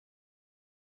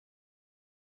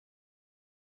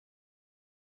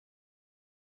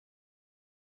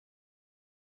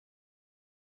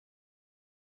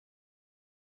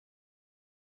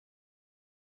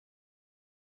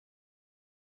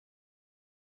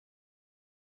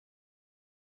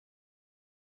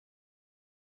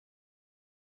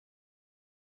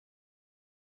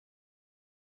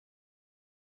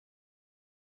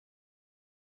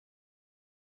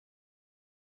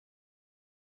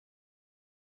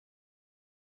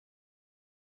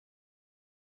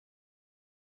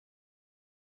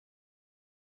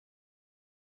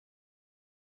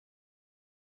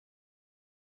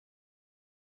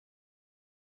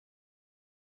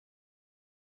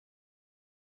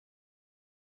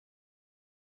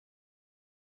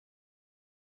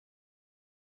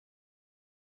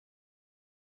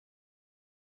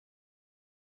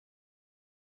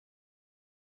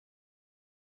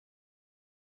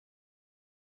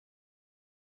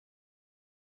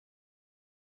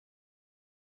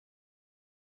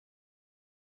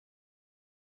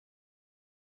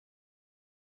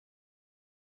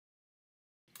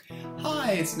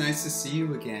Hi, it's nice to see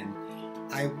you again.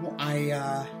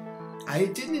 I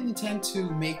didn't intend to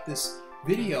make this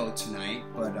video tonight,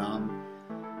 but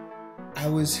I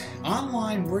was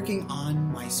online working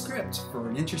on my script for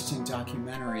an interesting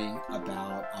documentary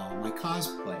about my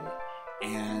cosplay,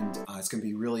 and it's going to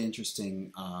be really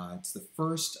interesting. It's the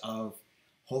first of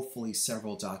hopefully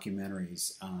several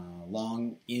documentaries,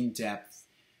 long, in-depth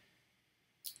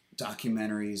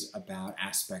documentaries about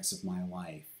aspects of my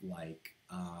life, like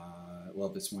well,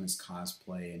 this one is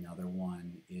cosplay. Another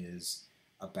one is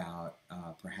about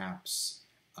perhaps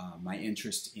my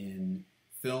interest in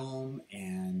film,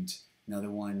 and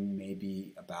another one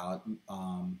maybe about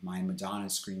my Madonna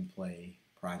screenplay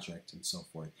project and so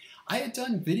forth. I had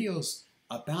done videos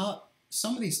about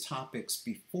some of these topics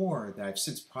before that I've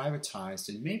since privatized,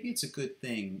 and maybe it's a good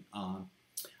thing.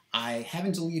 I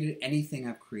haven't deleted anything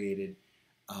I've created.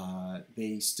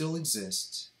 They still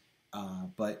exist,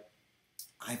 but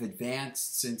I've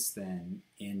advanced since then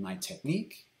in my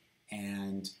technique,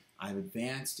 and I've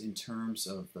advanced in terms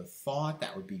of the thought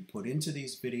that would be put into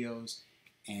these videos,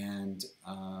 and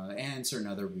certain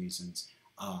other reasons.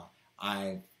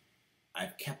 I've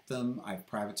kept them, I've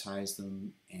privatized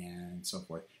them, and so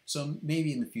forth. So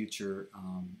maybe in the future,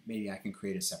 maybe I can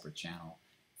create a separate channel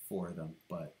for them.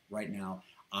 But right now,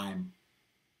 I'm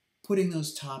putting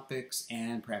those topics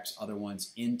and perhaps other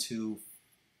ones into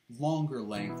longer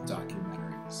length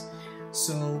documentaries.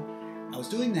 So I was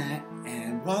doing that,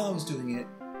 and while I was doing it,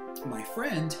 my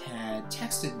friend had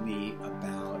texted me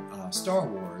about Star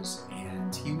Wars,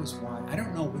 and he was watching, I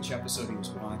don't know which episode he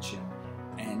was watching,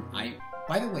 and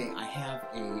by the way, I have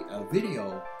a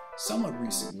video somewhat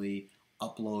recently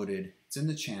uploaded. It's in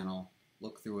the channel,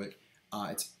 look through it.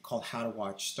 It's called How to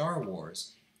Watch Star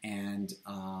Wars, and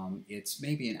it's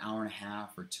maybe an hour and a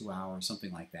half or 2 hours,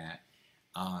 something like that.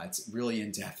 It's really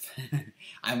in-depth.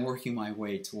 I'm working my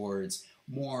way towards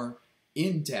more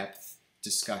in-depth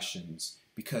discussions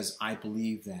because I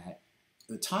believe that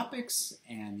the topics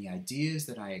and the ideas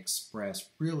that I express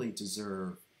really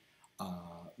deserve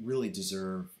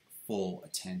full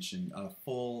attention,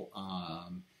 full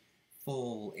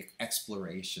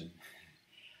exploration.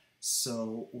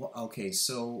 So, okay,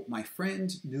 so my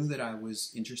friend knew that I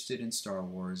was interested in Star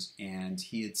Wars, and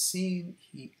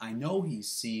I know he's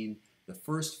seen the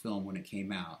first film when it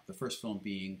came out, the first film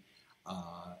being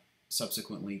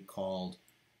subsequently called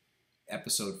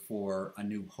Episode 4, A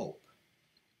New Hope,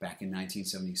 back in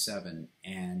 1977.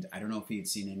 And I don't know if he had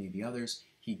seen any of the others.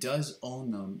 He does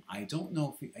own them. I don't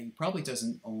know if he probably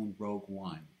doesn't own Rogue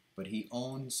One, but he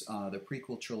owns the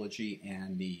prequel trilogy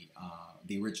and the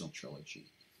original trilogy.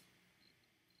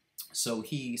 So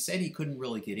he said he couldn't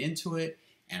really get into it,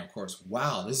 and of course,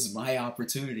 wow, this is my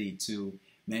opportunity to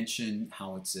mention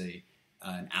how it's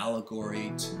an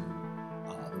allegory to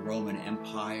the Roman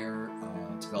Empire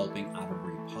developing out of a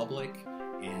republic,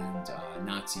 and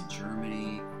Nazi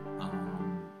Germany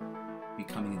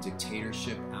becoming a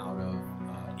dictatorship out of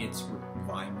its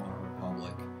Weimar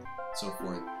Republic, so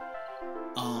forth.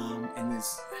 And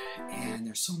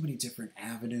there's so many different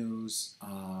avenues.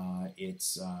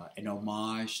 It's an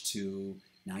homage to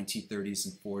 1930s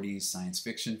and 40s science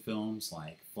fiction films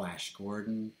like Flash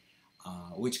Gordon,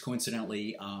 which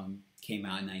coincidentally came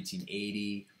out in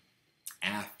 1980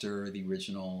 after the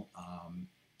original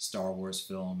Star Wars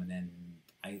film, and then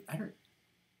I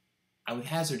would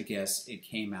hazard a guess it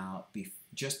came out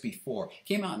just before. It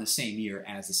came out in the same year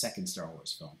as the second Star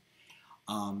Wars film.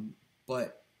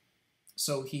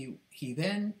 So he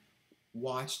then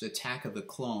watched Attack of the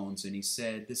Clones, and he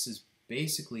said this is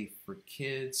basically for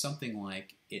kids, something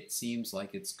like it seems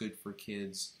like it's good for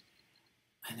kids,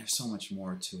 and there's so much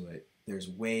more to it. There's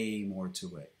way more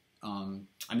to it.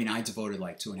 I mean, I devoted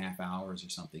like 2.5 hours or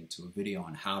something to a video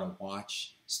on how to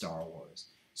watch Star Wars,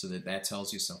 so that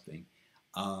tells you something.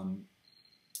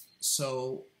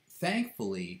 So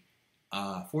thankfully,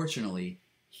 fortunately,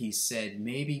 he said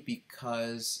maybe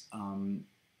because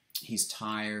he's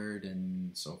tired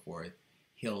and so forth,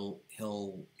 he'll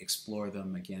explore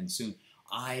them again soon.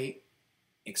 I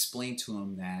explained to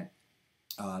him that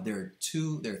there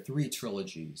are 3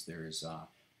 trilogies. There's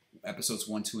episodes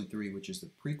 1, 2, and 3, which is the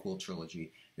prequel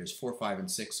trilogy. There's 4, 5,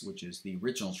 and 6, which is the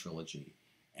original trilogy.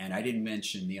 And I didn't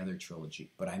mention the other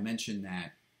trilogy, but I mentioned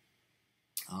that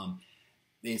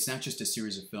it's not just a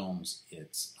series of films.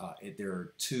 There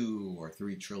are 2 or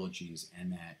 3 trilogies,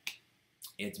 and that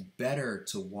it's better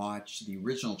to watch the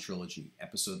original trilogy,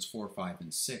 episodes 4, 5,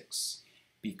 and 6,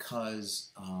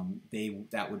 because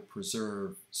that would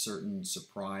preserve certain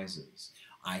surprises.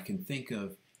 I can think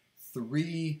of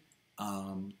 3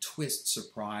 twist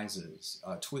surprises,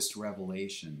 twist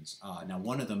revelations. Now,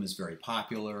 one of them is very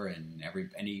popular, and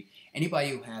anybody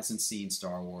who hasn't seen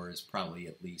Star Wars, probably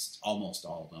at least almost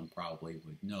all of them, probably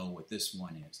would know what this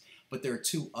one is. But there are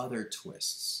two other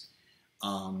twists,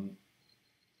 and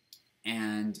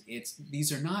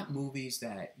these are not movies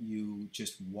that you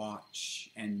just watch.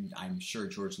 And I'm sure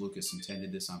George Lucas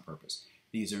intended this on purpose.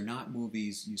 These are not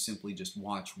movies you simply just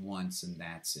watch once and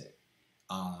that's it.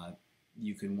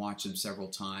 You can watch them several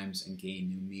times and gain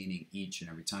new meaning each and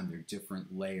every time. There are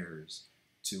different layers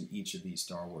to each of these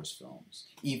Star Wars films,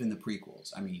 even the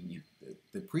prequels. I mean,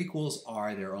 the prequels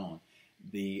are their own.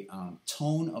 The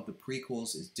tone of the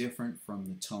prequels is different from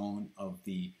the tone of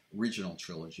the original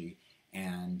trilogy,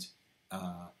 and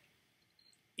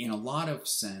in a lot of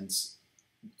sense,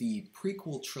 the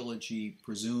prequel trilogy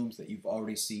presumes that you've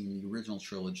already seen the original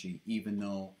trilogy, even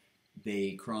though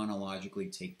they chronologically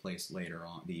take place later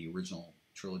on. The original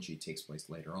trilogy takes place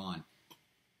later on.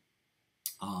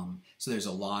 So there's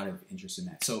a lot of interest in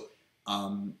that.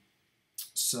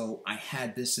 So I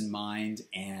had this in mind,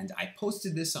 and I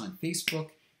posted this on Facebook,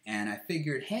 and I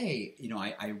figured, hey,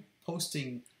 I'm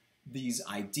posting these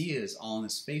ideas all in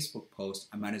this Facebook post.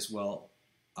 I might as well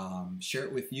share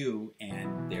it with you,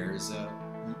 and there's a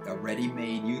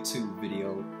ready-made YouTube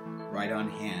video right on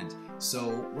hand.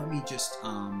 So let me just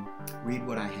read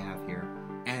what I have here.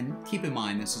 And keep in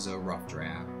mind, this is a rough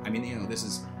draft. I mean, this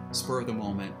is spur of the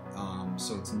moment,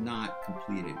 so it's not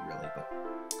completed really. But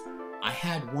I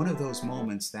had one of those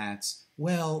moments that's,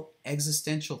 well,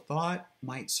 existential thought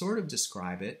might sort of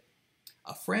describe it.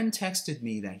 A friend texted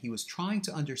me that he was trying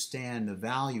to understand the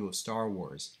value of Star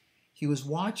Wars. He was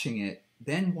watching it,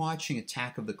 then watching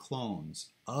Attack of the Clones.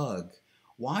 Ugh.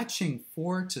 Watching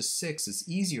 4 to 6 is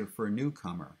easier for a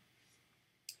newcomer.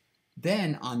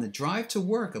 Then, on the drive to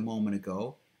work a moment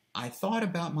ago, I thought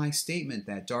about my statement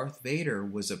that Darth Vader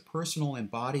was a personal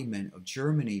embodiment of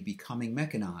Germany becoming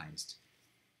mechanized.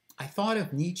 I thought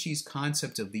of Nietzsche's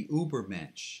concept of the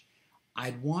Übermensch.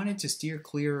 I'd wanted to steer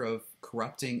clear of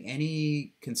corrupting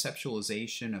any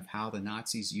conceptualization of how the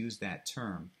Nazis used that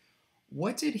term.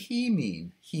 What did he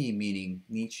mean? He meaning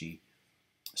Nietzsche.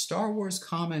 Star Wars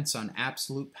comments on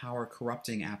absolute power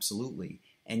corrupting absolutely,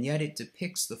 and yet it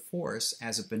depicts the Force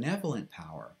as a benevolent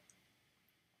power.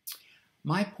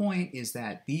 My point is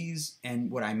that these,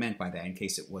 and what I meant by that, in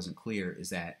case it wasn't clear, is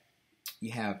that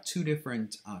you have two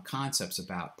different concepts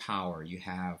about power. You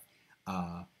have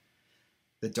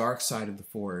the dark side of the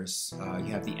Force.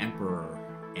 You have the Emperor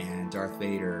and Darth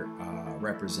Vader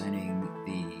representing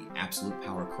the absolute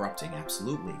power corrupting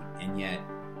absolutely, and yet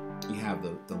you have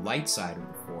the light side of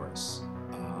the Force,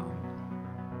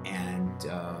 and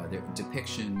there are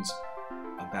depictions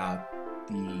about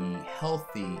the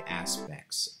healthy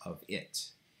aspects of it.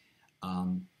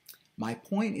 My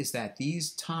point is that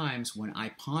these times when I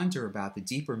ponder about the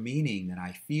deeper meaning that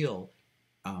I feel,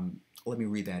 let me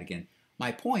read that again.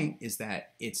 My point is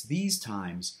that it's these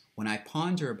times when I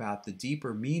ponder about the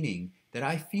deeper meaning that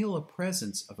I feel a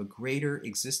presence of a greater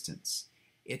existence.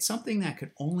 It's something that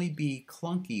could only be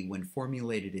clunky when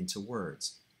formulated into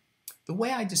words. The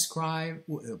way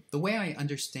I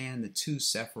understand the two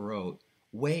Sephirot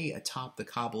way atop the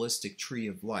Kabbalistic tree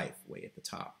of life, way at the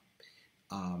top.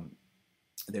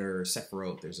 There are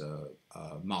Sephirot, there's a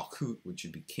Malkut, which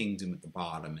would be kingdom at the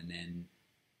bottom, and then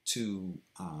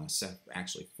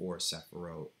four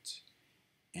Sephirot.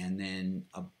 And then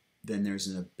there's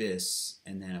an abyss,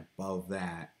 and then above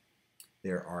that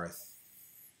there are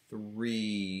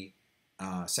three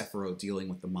Sephirot dealing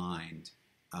with the mind.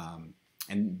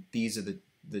 And these are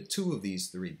the two of these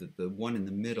three. The one in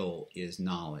the middle is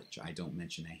knowledge. I don't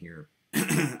mention that here.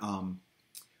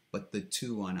 But the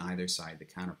two on either side, the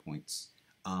counterpoints.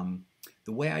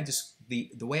 The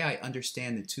way I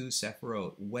understand the two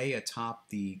Sephirot way atop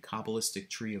the Kabbalistic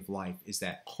tree of life is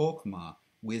that Chokhmah,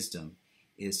 wisdom,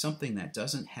 is something that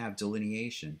doesn't have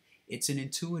delineation. It's an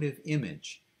intuitive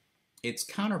image. Its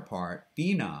counterpart,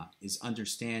 Binah, is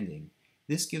understanding.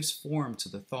 This gives form to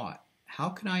the thought. How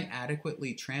can I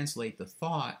adequately translate the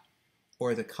thought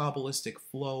or the Kabbalistic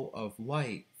flow of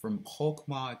light from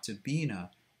Chokhmah to Binah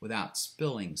without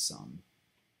spilling some?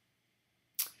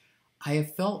 I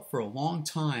have felt for a long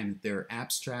time that there are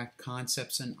abstract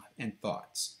concepts and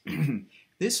thoughts.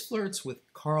 This flirts with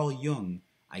Carl Jung,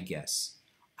 I guess.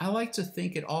 I like to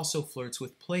think it also flirts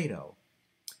with Plato.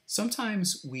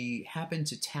 Sometimes we happen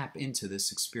to tap into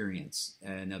this experience.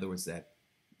 In other words, that,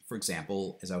 for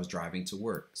example, as I was driving to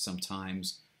work,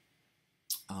 sometimes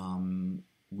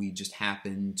we just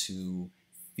happen to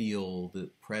feel the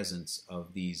presence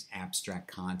of these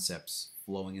abstract concepts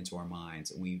flowing into our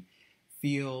minds, and we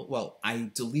feel, well,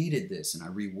 I deleted this and I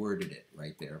reworded it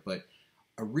right there, but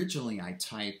originally I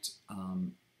typed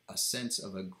a sense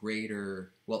of a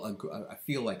greater, well, I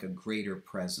feel like a greater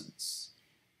presence,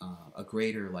 a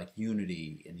greater like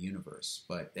unity in the universe,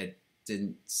 but that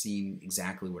didn't seem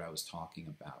exactly what I was talking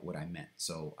about, what I meant.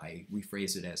 So I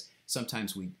rephrased it as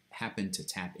sometimes we happen to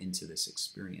tap into this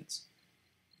experience.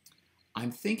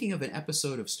 I'm thinking of an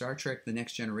episode of Star Trek The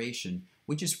Next Generation,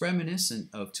 which is reminiscent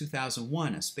of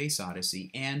 2001, A Space Odyssey,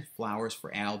 and Flowers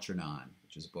for Algernon,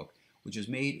 which is a book, which was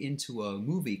made into a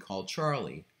movie called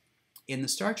Charlie. In the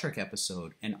Star Trek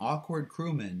episode, an awkward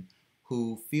crewman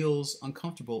who feels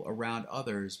uncomfortable around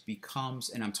others becomes,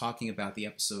 and I'm talking about the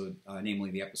episode, namely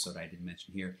the episode I didn't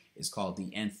mention here, is called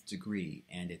The Nth Degree,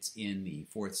 and it's in the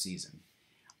 4th season.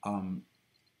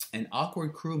 An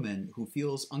awkward crewman who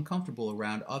feels uncomfortable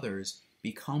around others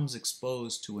becomes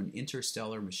exposed to an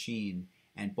interstellar machine,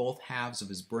 and both halves of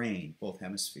his brain, both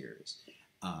hemispheres,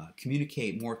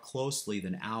 communicate more closely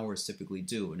than ours typically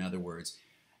do. In other words,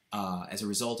 as a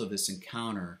result of this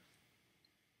encounter,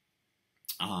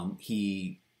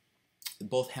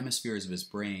 both hemispheres of his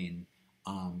brain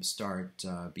start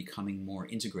becoming more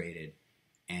integrated,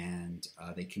 and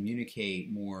they communicate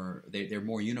more. They're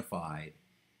more unified.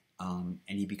 And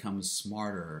he becomes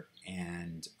smarter,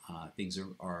 and things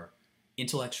are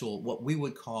intellectual, what we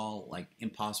would call like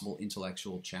impossible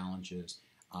intellectual challenges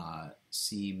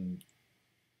seem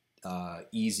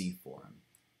easy for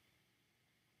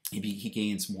him. He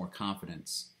gains more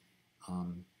confidence.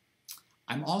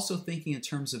 I'm also thinking in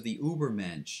terms of the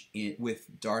Ubermensch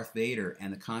with Darth Vader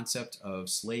and the concept of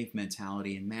slave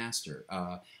mentality and master.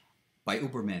 By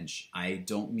Ubermensch, I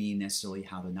don't mean necessarily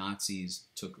how the Nazis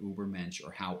took Ubermensch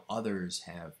or how others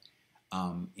have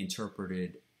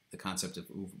interpreted the concept of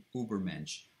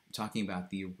Ubermensch. I'm talking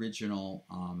about the original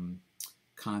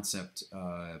concept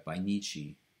by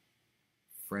Nietzsche,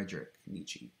 Friedrich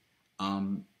Nietzsche.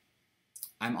 I'm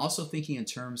also thinking in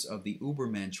terms of the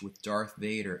Ubermensch with Darth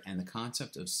Vader and the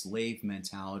concept of slave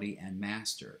mentality and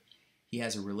master. He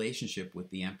has a relationship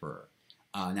with the Emperor.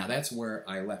 Now that's where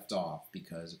I left off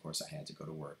because, of course, I had to go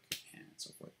to work and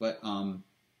so forth. But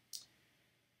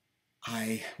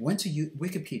I went to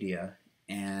Wikipedia,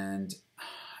 and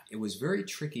it was very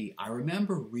tricky. I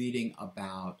remember reading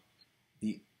about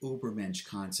the Ubermensch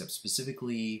concept,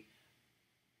 specifically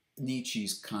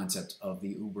Nietzsche's concept of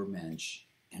the Ubermensch,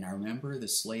 and I remember the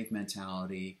slave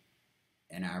mentality,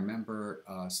 and I remember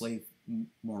slave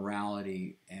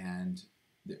morality and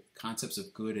the concepts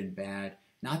of good and bad.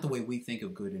 Not the way we think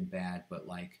of good and bad, but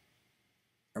like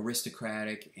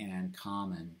aristocratic and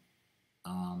common.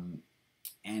 And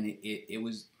it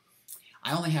was,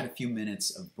 I only had a few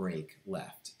minutes of break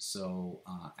left, so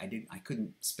I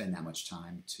couldn't spend that much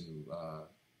time to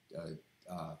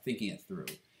thinking it through.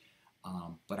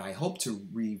 But I hope to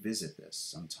revisit this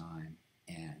sometime,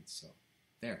 and so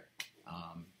there.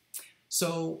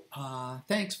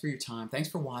 Thanks for your time. Thanks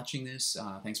for watching this.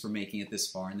 Thanks for making it this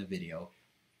far in the video.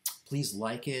 Please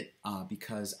like it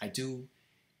because I do.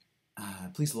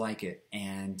 Please like it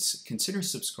and consider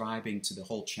subscribing to the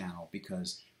whole channel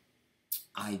because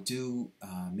I do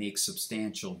make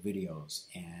substantial videos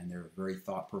and they're very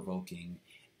thought-provoking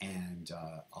and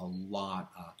a lot.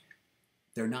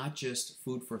 They're not just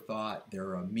food for thought;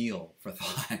 they're a meal for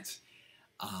thought.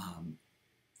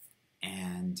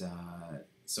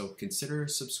 So consider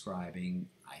subscribing.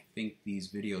 I think these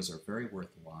videos are very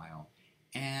worthwhile.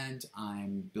 And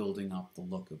I'm building up the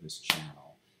look of this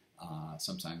channel.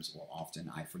 Sometimes, well, often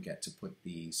I forget to put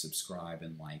the subscribe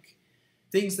and like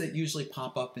things that usually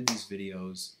pop up in these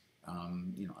videos,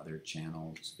 other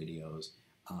channels, videos.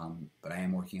 But I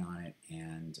am working on it,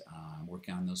 and I'm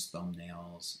working on those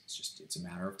thumbnails. It's a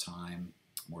matter of time.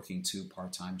 I'm working 2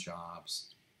 part-time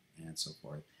jobs and so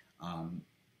forth.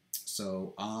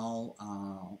 So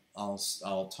I'll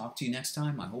talk to you next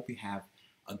time. I hope you have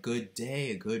a good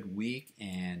day, a good week,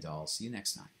 and I'll see you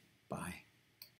next time. Bye.